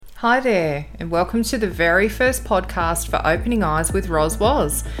Hi there, and welcome to the very first podcast for Opening Eyes with Roz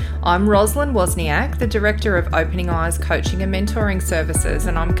Woz. I'm Roslyn Wozniak, the Director of Opening Eyes Coaching and Mentoring Services,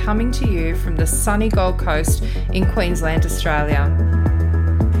 and I'm coming to you from the sunny Gold Coast in Queensland, Australia.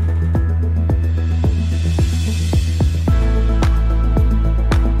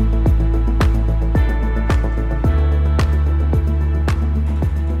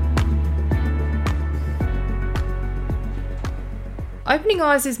 Opening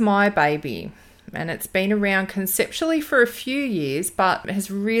Eyes is my baby, and it's been around conceptually for a few years, but has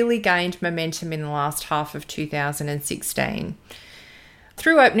really gained momentum in the last half of 2016.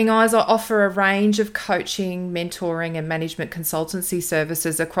 Through Opening Eyes, I offer a range of coaching, mentoring and management consultancy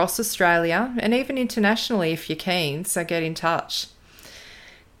services across Australia and even internationally if you're keen, so get in touch.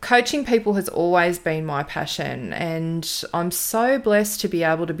 Coaching people has always been my passion, and I'm so blessed to be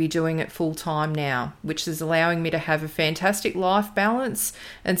able to be doing it full time now, which is allowing me to have a fantastic life balance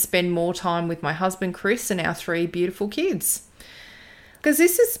and spend more time with my husband Chris and our 3 beautiful kids. Because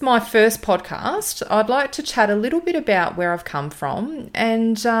this is my first podcast, I'd like to chat a little bit about where I've come from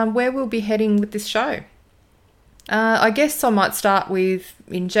and where we'll be heading with this show. I guess I might start with,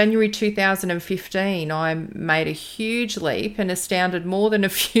 in January 2015, I made a huge leap and astounded more than a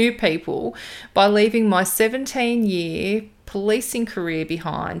few people by leaving my 17-year policing career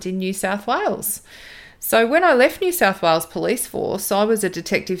behind in New South Wales. So when I left New South Wales Police Force, I was a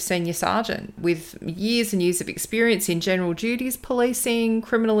detective senior sergeant with years and years of experience in general duties policing,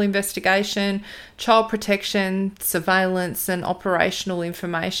 criminal investigation, child protection, surveillance and operational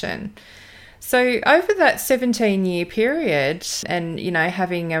information. So over that 17-year period and,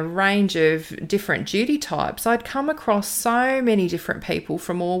 having a range of different duty types, I'd come across so many different people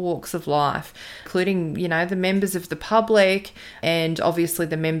from all walks of life, including, the members of the public and obviously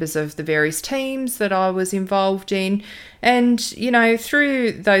the members of the various teams that I was involved in. And,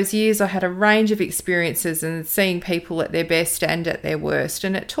 through those years, I had a range of experiences and seeing people at their best and at their worst.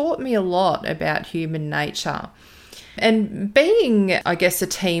 And it taught me a lot about human nature. And being, I guess, a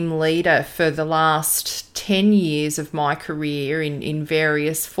team leader for the last 10 years of my career in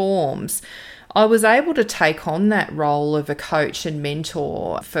various forms, I was able to take on that role of a coach and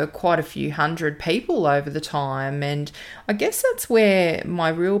mentor for quite a few hundred people over the time. And I guess that's where my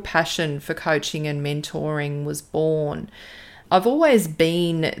real passion for coaching and mentoring was born. I've always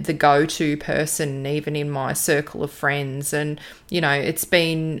been the go-to person, even in my circle of friends. And, it's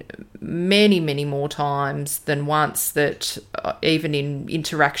been many, many more times than once that even in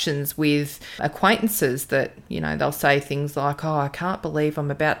interactions with acquaintances that, they'll say things like, oh, I can't believe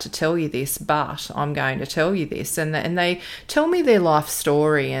I'm about to tell you this, but I'm going to tell you this. And they tell me their life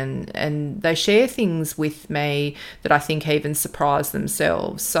story and they share things with me that I think even surprise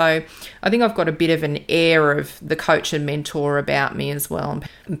themselves. So I think I've got a bit of an air of the coach and mentor about me as well.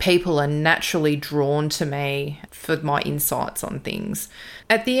 And people are naturally drawn to me for my insights on things.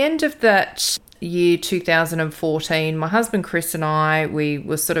 At the end of that year 2014, my husband Chris and I, we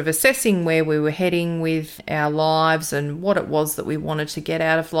were sort of assessing where we were heading with our lives and what it was that we wanted to get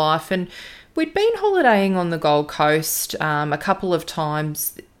out of life. And we'd been holidaying on the Gold Coast a couple of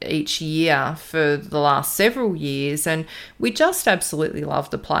times each year for the last several years, and we just absolutely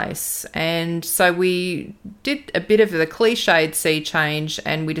loved the place. And so we did a bit of the cliched sea change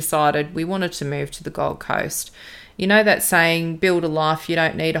and we decided we wanted to move to the Gold Coast. You know that saying, build a life you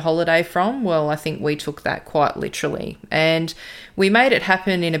don't need a holiday from? Well, I think we took that quite literally. And we made it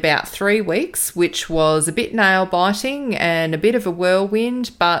happen in about 3 weeks, which was a bit nail-biting and a bit of a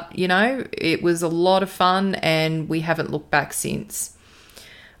whirlwind, but, it was a lot of fun and we haven't looked back since.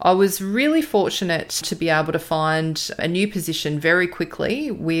 I was really fortunate to be able to find a new position very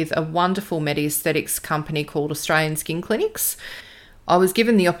quickly with a wonderful med-aesthetics company called Australian Skin Clinics. I was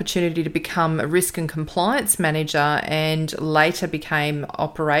given the opportunity to become a risk and compliance manager and later became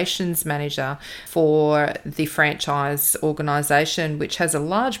operations manager for the franchise organisation, which has a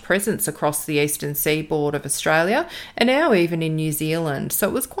large presence across the eastern seaboard of Australia and now even in New Zealand. So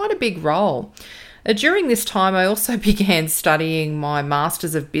it was quite a big role. During this time, I also began studying my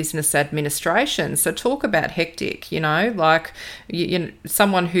Masters of Business Administration. So talk about hectic,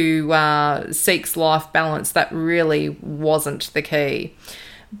 someone who seeks life balance, that really wasn't the key.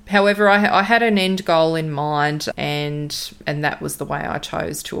 However, I had an end goal in mind and that was the way I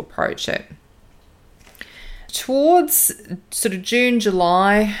chose to approach it. Towards sort of June,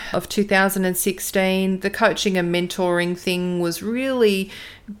 July of 2016, the coaching and mentoring thing was really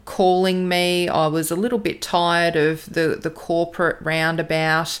calling me. I was a little bit tired of the corporate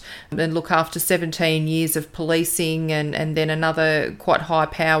roundabout, and look, after 17 years of policing and then another quite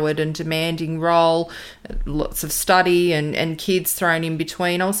high-powered and demanding role, lots of study and kids thrown in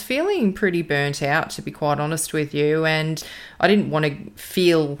between, I was feeling pretty burnt out, to be quite honest with you, and I didn't want to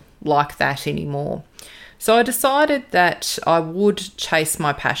feel like that anymore. So I decided that I would chase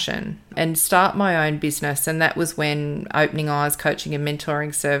my passion and start my own business, and that was when Opening Eyes Coaching and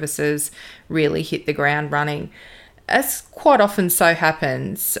Mentoring Services really hit the ground running. As quite often so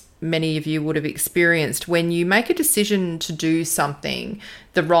happens, many of you would have experienced, when you make a decision to do something,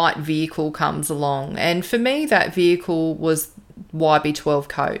 the right vehicle comes along. And for me, that vehicle was YB12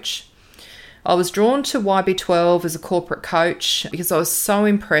 Coach. I was drawn to YB12 as a corporate coach because I was so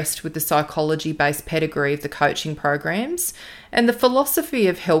impressed with the psychology-based pedigree of the coaching programs and the philosophy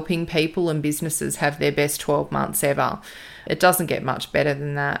of helping people and businesses have their best 12 months ever. It doesn't get much better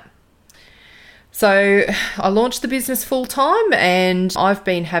than that. So I launched the business full-time, and I've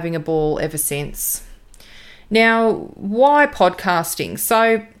been having a ball ever since. Now, why podcasting?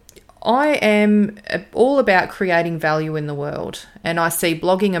 So I am all about creating value in the world, and I see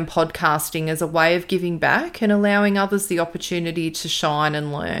blogging and podcasting as a way of giving back and allowing others the opportunity to shine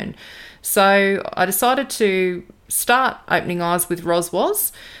and learn. So I decided to start Opening Eyes with Roz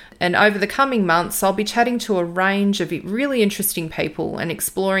Woz, and over the coming months I'll be chatting to a range of really interesting people and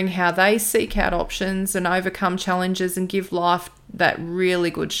exploring how they seek out options and overcome challenges and give life that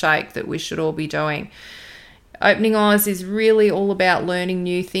really good shake that we should all be doing. Opening Eyes is really all about learning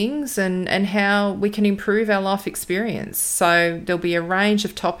new things and how we can improve our life experience. So there'll be a range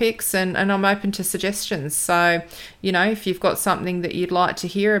of topics, and I'm open to suggestions. So, if you've got something that you'd like to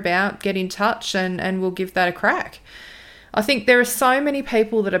hear about, get in touch and we'll give that a crack. I think there are so many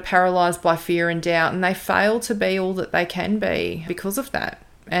people that are paralysed by fear and doubt, and they fail to be all that they can be because of that.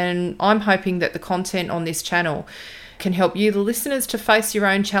 And I'm hoping that the content on this channel can help you, the listeners, to face your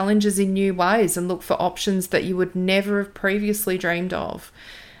own challenges in new ways and look for options that you would never have previously dreamed of.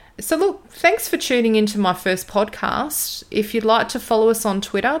 So look, thanks for tuning into my first podcast. If you'd like to follow us on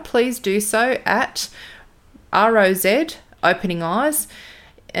Twitter, please do so at ROZ Opening Eyes.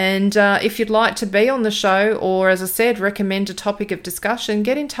 And if you'd like to be on the show, or as I said, recommend a topic of discussion,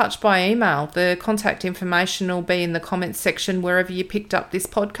 get in touch by email. The contact information will be in the comments section wherever you picked up this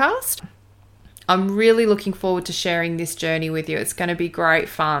podcast. I'm really looking forward to sharing this journey with you. It's going to be great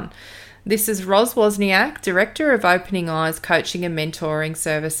fun. This is Roz Wozniak, Director of Opening Eyes Coaching and Mentoring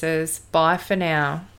Services. Bye for now.